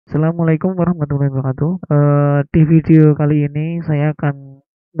Assalamualaikum warahmatullahi wabarakatuh. Di video kali ini saya akan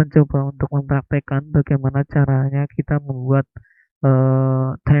mencoba untuk mempraktekkan bagaimana caranya kita membuat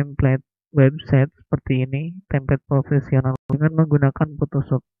template website seperti ini, template profesional dengan menggunakan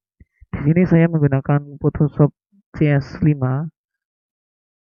Photoshop. Di sini saya menggunakan Photoshop CS5.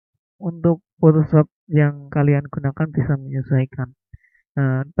 Untuk Photoshop yang kalian gunakan bisa menyesuaikan.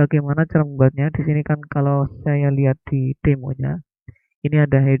 Nah, bagaimana cara membuatnya? Di sini kan kalau saya lihat di demonya, ini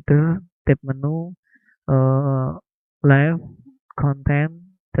ada header, tab menu, eh, live, content,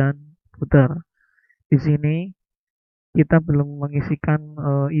 dan footer. Di sini kita belum mengisikan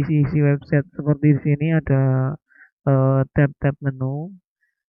isi-isi website. Seperti di sini ada tab-tab menu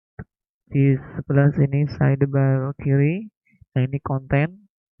di sebelah sini sidebar kiri. Nah, ini konten,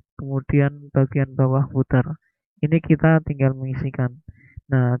 kemudian bagian bawah footer. Ini kita tinggal mengisikan.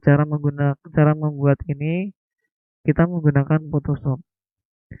 Nah, cara membuat ini kita menggunakan Photoshop.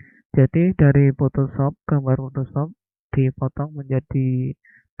 Jadi dari Photoshop, gambar Photoshop dipotong menjadi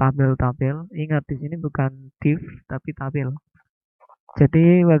tabel-tabel. Ingat di sini bukan div tapi tabel.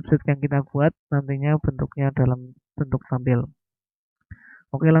 Jadi website yang kita buat nantinya bentuknya dalam bentuk tabel.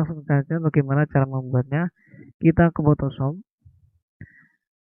 Oke, langsung saja bagaimana cara membuatnya. Kita ke Photoshop,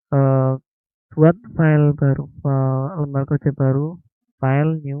 eh, buat file baru, lembar kerja baru,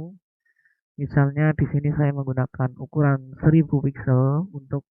 file new. Misalnya di sini saya menggunakan ukuran 1000 pixel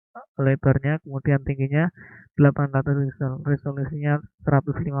untuk lebarnya, kemudian tingginya 800 pixel, resolusinya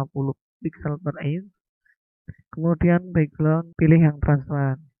 150 pixel per inch. Kemudian background pilih yang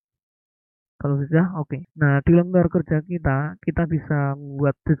transparan. Kalau sudah, oke. Nah, di lembar kerja kita bisa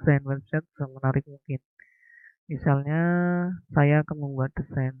membuat desain website semenarik mungkin. Misalnya, saya akan membuat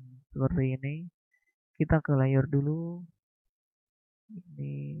desain seperti ini. Kita ke layer dulu.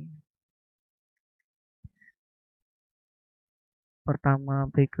 Ini pertama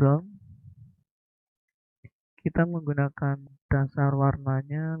background. Kita menggunakan dasar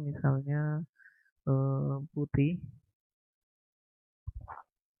warnanya, misalnya putih.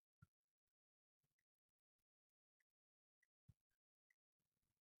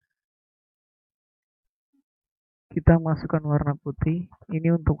 Kita masukkan warna putih,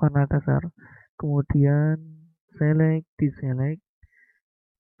 ini untuk warna dasar. Kemudian select, deselect.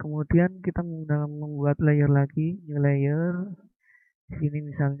 Kemudian kita membuat layer lagi, new layer. Di sini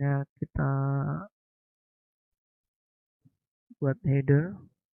misalnya kita buat header.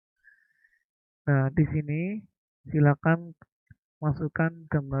 Nah, di sini silakan masukkan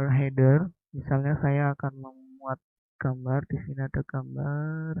gambar header. Misalnya saya akan memuat gambar, di sini ada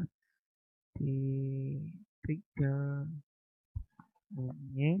gambar di picture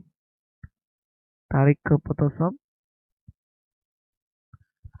ini. Tarik ke Photoshop.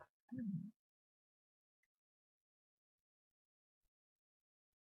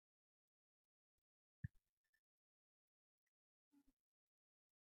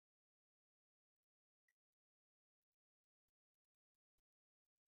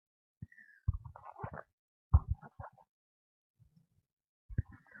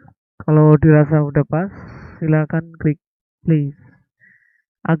 Kalau dirasa udah pas, silakan klik please.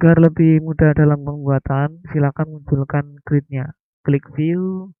 Agar lebih mudah dalam pembuatan, silakan munculkan grid-nya. Klik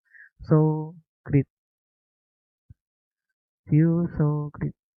view, show grid, view, show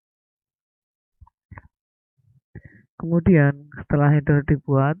grid. Kemudian setelah header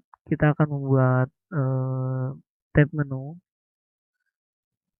dibuat, kita akan membuat tab menu.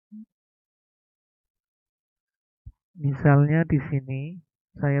 Misalnya di sini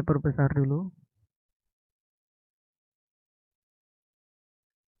saya perbesar dulu.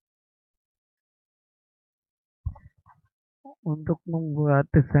 Untuk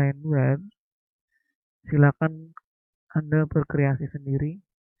membuat desain web, silakan Anda berkreasi sendiri.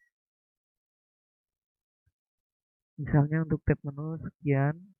 Misalnya untuk tab menu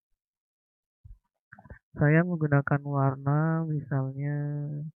sekian, saya menggunakan warna misalnya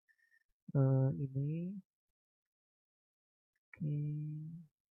ini, oke,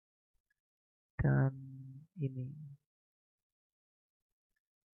 dan ini.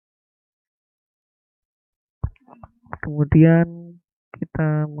 Kemudian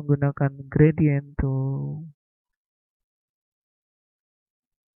kita menggunakan gradient tool.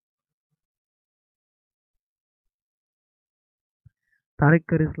 Tarik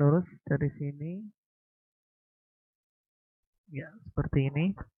garis lurus dari sini, ya seperti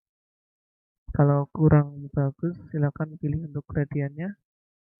ini. Kalau kurang bagus, silakan pilih untuk gradiennya.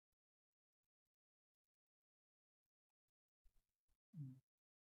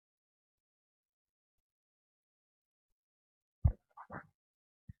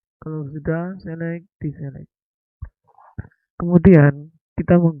 Kalau sudah, select, deselect. Kemudian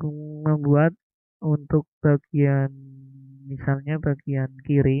kita membuat untuk bagian, misalnya bagian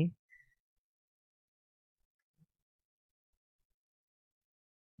kiri.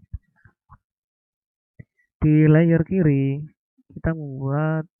 Di layer kiri kita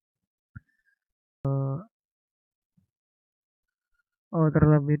membuat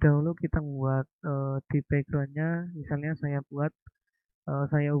terlebih dahulu kita membuat di backgroundnya, misalnya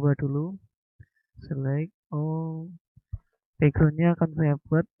saya ubah dulu, select, backgroundnya akan saya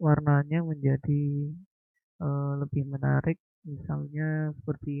buat warnanya menjadi lebih menarik, misalnya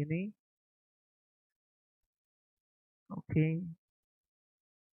seperti ini. Oke,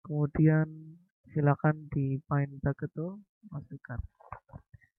 kemudian silakan di find back itu masukkan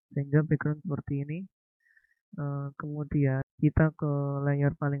sehingga background seperti ini. Kemudian kita ke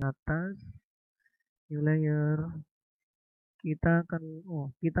layer paling atas, new layer, kita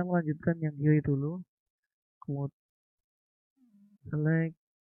melanjutkan yang kiri dulu, kemudian select,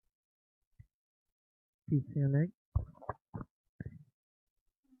 deselect.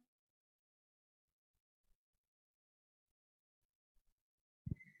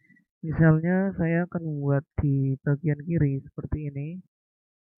 Misalnya saya akan membuat di bagian kiri seperti ini.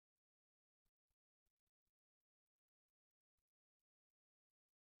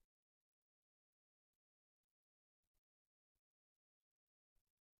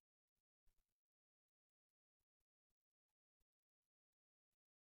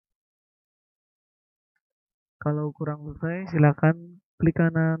 Kalau kurang selesai, silakan klik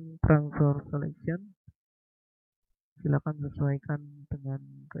kanan transfer selection. Silakan sesuaikan dengan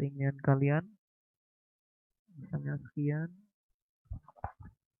keinginan kalian. Misalnya sekian.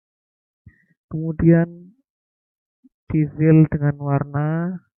 Kemudian di fill dengan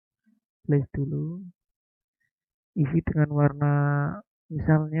warna, place dulu. Isi dengan warna,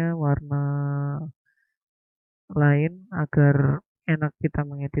 misalnya warna lain agar enak kita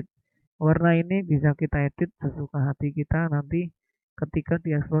mengedit. Warna ini bisa kita edit sesuka hati kita nanti ketika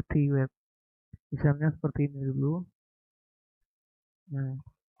diekspor di web. Misalnya seperti ini dulu. Nah,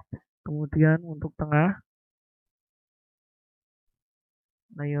 kemudian untuk tengah,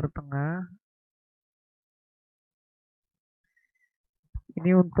 layer tengah,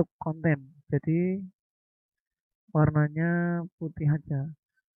 ini untuk konten. Jadi warnanya putih aja.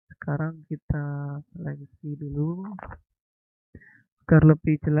 Sekarang kita seleksi dulu. Agar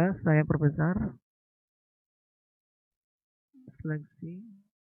lebih jelas, saya perbesar. Seleksi.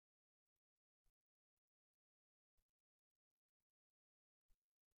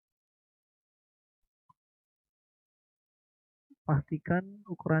 Pastikan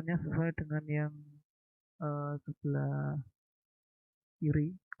ukurannya sesuai dengan yang sebelah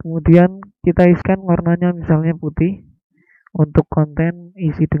kiri. Kemudian kita isikan warnanya misalnya putih. Untuk konten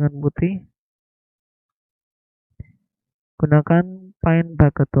isi dengan putih. Gunakan find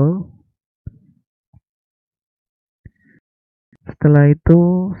bucket tool. Setelah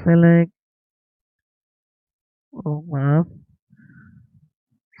itu select,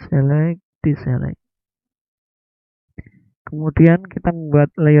 select, deselect. Kemudian kita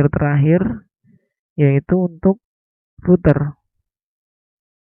membuat layer terakhir, yaitu untuk footer.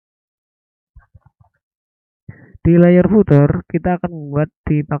 Di layer footer, kita akan membuat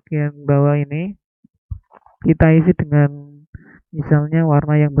di bagian bawah ini, kita isi dengan misalnya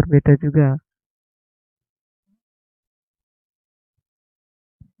warna yang berbeda juga.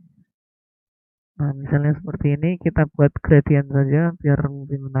 Nah, misalnya seperti ini, kita buat gradient saja biar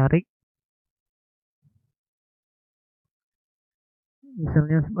lebih menarik.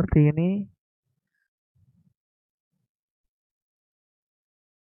 Misalnya seperti ini.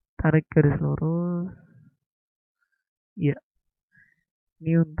 Tarik garis lurus. Ya,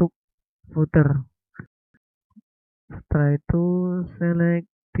 ini untuk footer. Setelah itu select,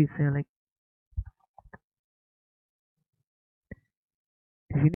 deselect.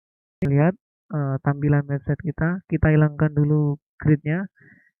 Di sini lihat tampilan website kita hilangkan dulu gridnya,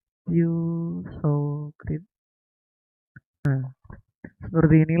 view show grid. Nah,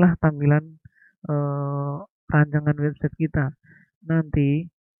 seperti inilah tampilan rancangan website kita. Nanti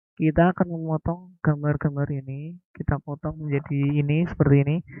kita akan memotong gambar-gambar ini, kita potong menjadi ini seperti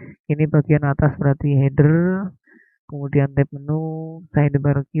ini. Ini bagian atas berarti header, kemudian tab menu,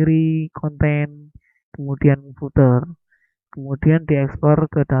 sidebar kiri, konten, kemudian footer. Kemudian diekspor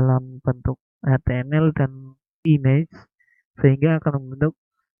ke dalam bentuk HTML dan image sehingga akan membentuk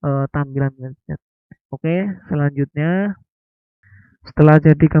tampilan website. Oke, selanjutnya setelah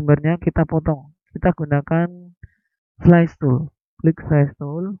jadi gambarnya kita potong. Kita gunakan slice tool. Klik slice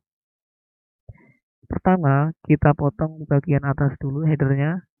tool. Pertama, kita potong bagian atas dulu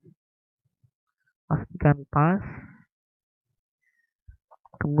headernya. Pastikan pas.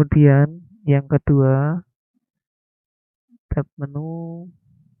 Kemudian yang kedua, tab menu.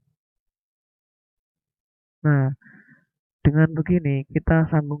 Nah, dengan begini kita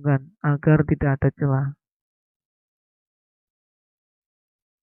sambungkan agar tidak ada celah.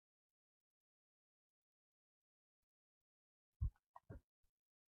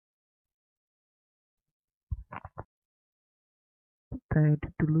 Kita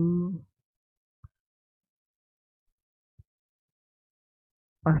edit dulu.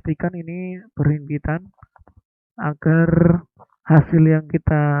 Pastikan ini berhimpitan agar hasil yang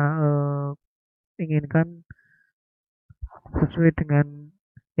kita inginkan sesuai dengan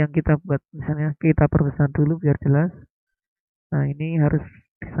yang kita buat. Misalnya kita perbesar dulu biar jelas. Nah, ini harus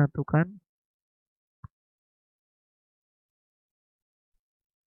disatukan.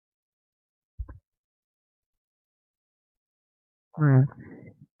 Nah,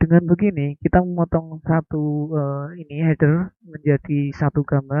 dengan begini kita memotong satu ini header menjadi satu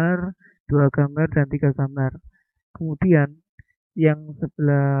gambar, dua gambar dan tiga gambar. Kemudian yang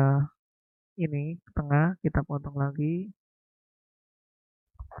sebelah ini tengah kita potong lagi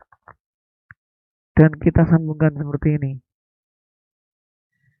dan kita sambungkan seperti ini.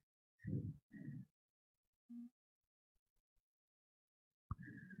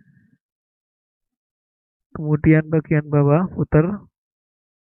 Kemudian bagian bawah footer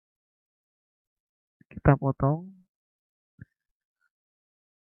kita potong,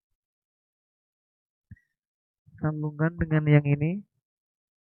 sambungkan dengan yang ini.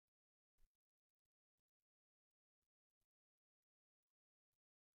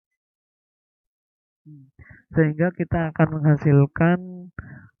 Sehingga kita akan menghasilkan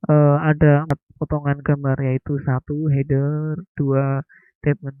ada 4 potongan gambar, yaitu satu header, dua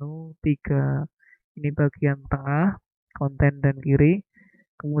tab menu, tiga ini bagian tengah konten dan kiri,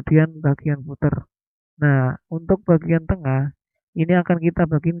 kemudian bagian footer. Nah, untuk bagian tengah ini akan kita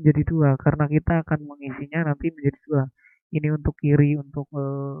bagi menjadi dua karena kita akan mengisinya nanti menjadi dua. Ini untuk kiri untuk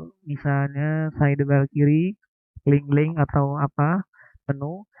misalnya sidebar kiri, link-link atau apa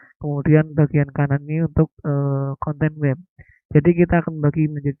menu. Kemudian bagian kanan ini untuk konten web. Jadi kita akan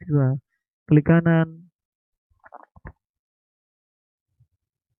bagi menjadi dua. Klik kanan,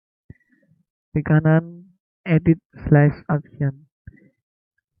 edit slash option.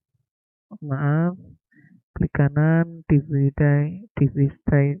 Maaf, klik kanan, divide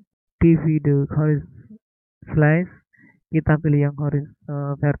horizontal slice. Kita pilih yang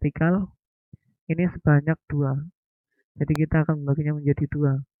vertikal. Ini sebanyak dua. Jadi kita akan membaginya menjadi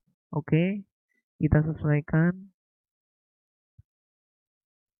dua. Oke, kita sesuaikan.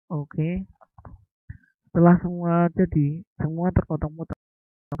 Oke, setelah semua jadi, semua terpotong-potong,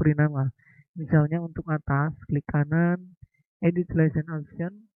 beri nama. Misalnya untuk atas, klik kanan, edit selection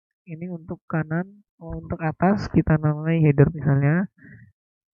option. Ini untuk kanan, untuk atas kita namai header misalnya.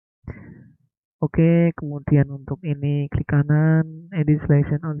 Oke, kemudian untuk ini klik kanan, edit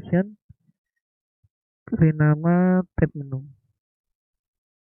selection option, beri nama tab menu.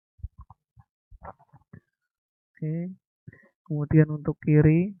 Oke, kemudian untuk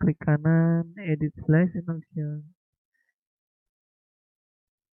kiri klik kanan, edit selection option.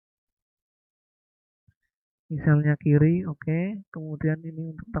 Misalnya kiri, oke. Kemudian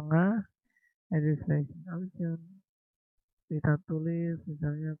ini untuk tengah, edit selection option. Kita tulis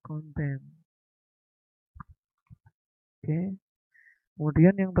misalnya konten. Oke.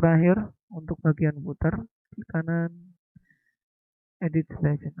 Kemudian yang terakhir untuk bagian footer, klik kanan, edit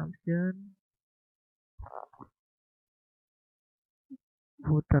selection option,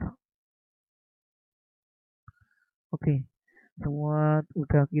 footer. Oke. Semua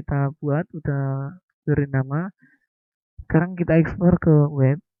udah kita buat, udah beri nama. Sekarang kita ekspor ke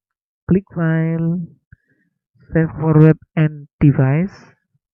web. Klik file, save for web and device.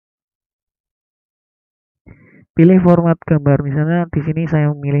 Pilih format gambar. Misalnya di sini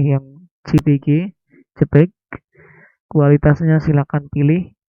saya memilih yang JPG. Kualitasnya silakan pilih.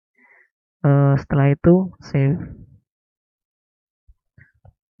 Setelah itu save.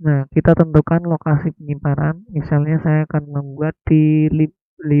 Nah, kita tentukan lokasi penyimpanan. Misalnya saya akan membuat di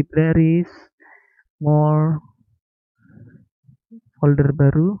libraries, more, folder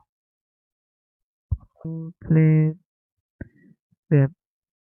baru, template web.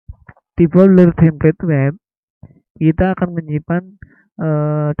 Di folder template web, kita akan menyimpan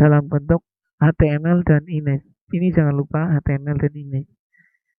dalam bentuk HTML dan image. Ini jangan lupa HTML dan image.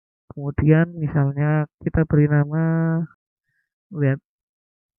 Kemudian misalnya kita beri nama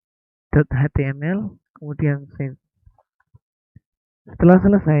web.html, kemudian save. Setelah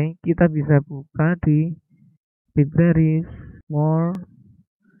selesai, kita bisa buka di libraries, more,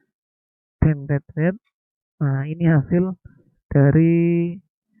 template web. Nah, ini hasil dari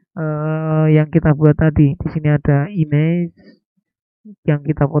yang kita buat tadi. Di sini ada image yang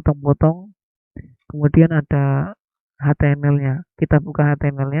kita potong-potong, kemudian ada HTML-nya. Kita buka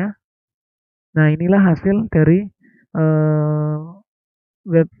HTML-nya. Nah, inilah hasil dari eh,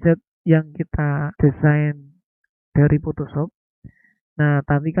 website yang kita desain dari Photoshop. Nah,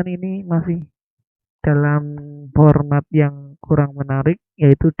 tapi kan ini masih dalam format yang kurang menarik,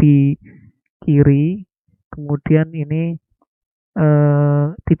 yaitu di kiri, kemudian ini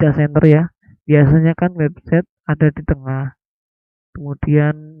tidak center ya. Biasanya kan website ada di tengah,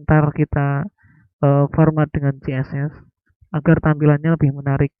 kemudian ntar kita format dengan CSS agar tampilannya lebih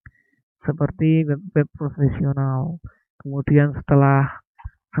menarik seperti web profesional. Kemudian setelah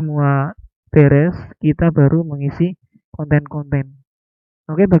semua beres, kita baru mengisi konten-konten.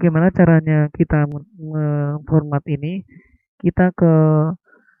 Oke, bagaimana caranya kita memformat ini? Kita ke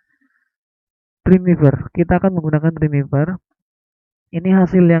Dreamweaver. Kita akan menggunakan Dreamweaver. Ini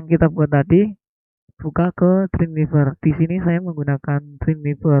hasil yang kita buat tadi. Buka ke Dreamweaver. Di sini saya menggunakan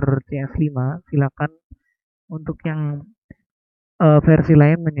Dreamweaver CS5. Silakan untuk yang versi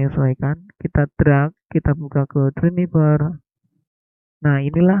lain menyesuaikan. Kita drag, kita buka ke Dreamweaver. Nah,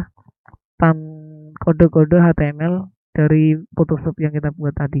 inilah kode-kode HTML dari Photoshop yang kita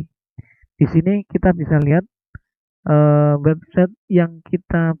buat tadi. Di sini kita bisa lihat website yang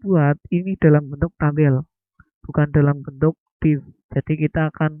kita buat ini dalam bentuk tabel, bukan dalam bentuk div. Jadi kita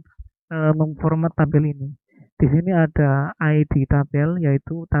akan memformat tabel ini. Di sini ada ID tabel,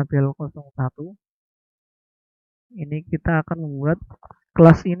 yaitu tabel 01. Ini kita akan membuat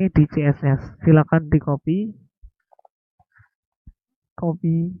kelas ini di CSS. Silakan di copy.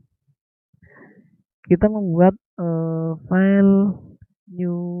 Kita membuat file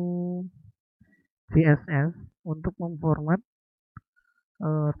new CSS untuk memformat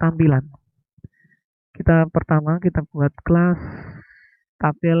tampilan. Pertama kita buat kelas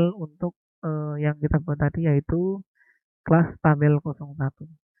tabel untuk yang kita buat tadi, yaitu kelas tabel 01.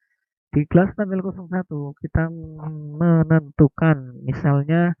 Di kelas tabel 01 kita menentukan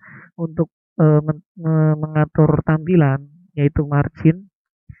misalnya untuk mengatur tampilan, yaitu margin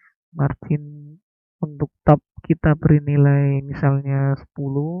untuk top kita beri nilai misalnya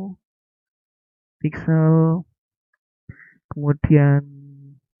 10 pixel, kemudian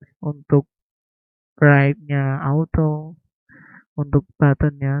untuk right-nya auto, untuk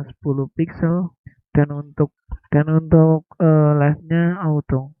buttonnya 10 pixel, dan untuk left-nya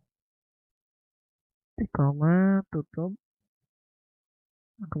auto. Tutup,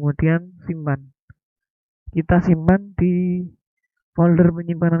 kemudian simpan. Kita simpan di folder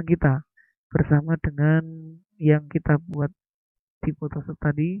penyimpanan kita bersama dengan yang kita buat di Photoshop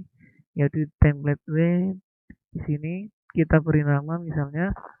tadi, yaitu template web. Di sini kita beri nama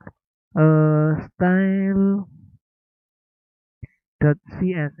misalnya style.css.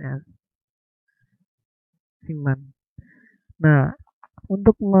 Simpan. Nah,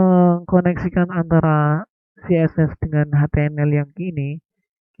 untuk mengkoneksikan antara CSS dengan HTML yang ini,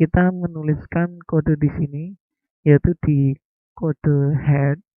 kita menuliskan kode di sini, yaitu di kode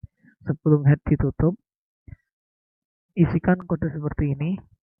head. Sebelum head ditutup, isikan kode seperti ini.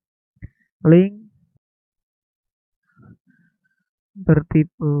 Link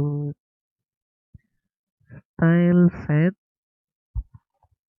bertipe style set,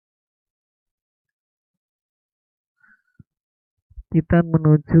 kita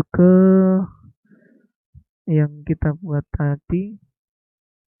menuju ke yang kita buat tadi,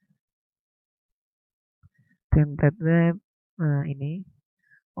 template web. Nah, ini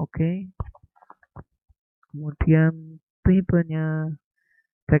oke. Kemudian tipenya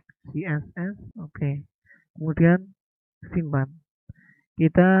tag CSS, oke. Kemudian simpan.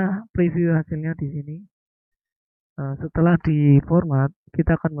 Kita preview hasilnya di sini. Setelah di format,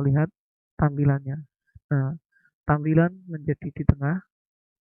 kita akan melihat tampilannya. Nah, tampilan menjadi di tengah,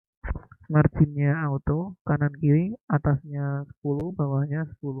 marginnya auto, kanan kiri, atasnya 10, bawahnya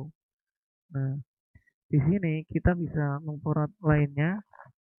 10. Nah, di sini kita bisa memformat lainnya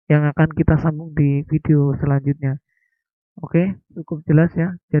yang akan kita sambung di video selanjutnya. Oke, cukup jelas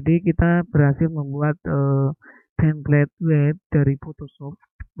ya. Jadi kita berhasil membuat template web dari Photoshop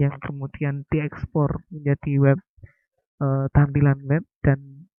yang kemudian diekspor menjadi web, tampilan web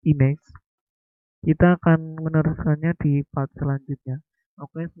dan image. Kita akan meneruskannya di part selanjutnya.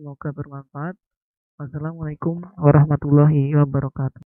 Oke, semoga bermanfaat. Wassalamualaikum warahmatullahi wabarakatuh.